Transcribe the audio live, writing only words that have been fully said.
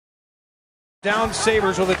Down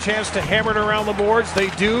Sabres with a chance to hammer it around the boards.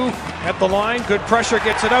 They do at the line. Good pressure,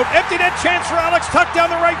 gets it out. Empty net chance for Alex Tuch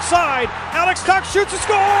down the right side. Alex Tuch shoots a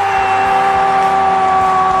score!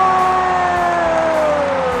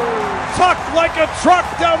 Tuch like a truck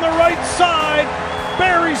down the right side.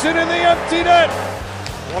 Buries it in the empty net.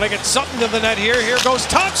 Want to get something to the net here. Here goes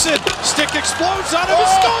Thompson. Stick explodes on him.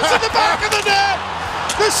 It goes in the back of the net.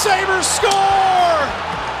 The Sabres score!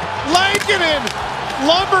 Lankinen.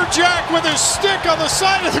 Lumberjack with his stick on the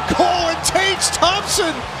side of the goal, and Tage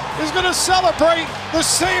Thompson is going to celebrate the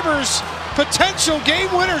Sabres' potential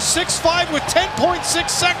game winner 6-5 with 10.6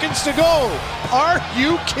 seconds to go. Are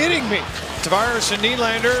you kidding me? Tavares and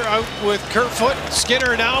Nylander out with Kerfoot.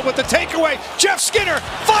 Skinner now with the takeaway. Jeff Skinner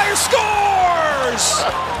fires, scores!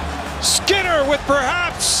 Skinner with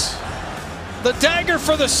perhaps the dagger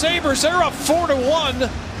for the Sabres. They're up 4-1.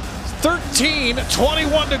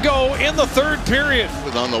 13:21 to go in the third period.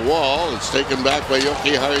 On the wall, it's taken back by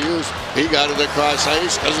Yoki Haryus. He got it across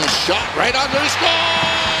ice, doesn't shot right on the score!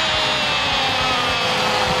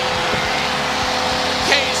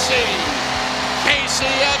 Casey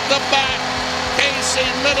at the back. Casey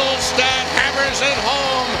Middlestat hammers it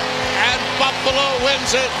home, and Buffalo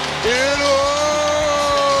wins it in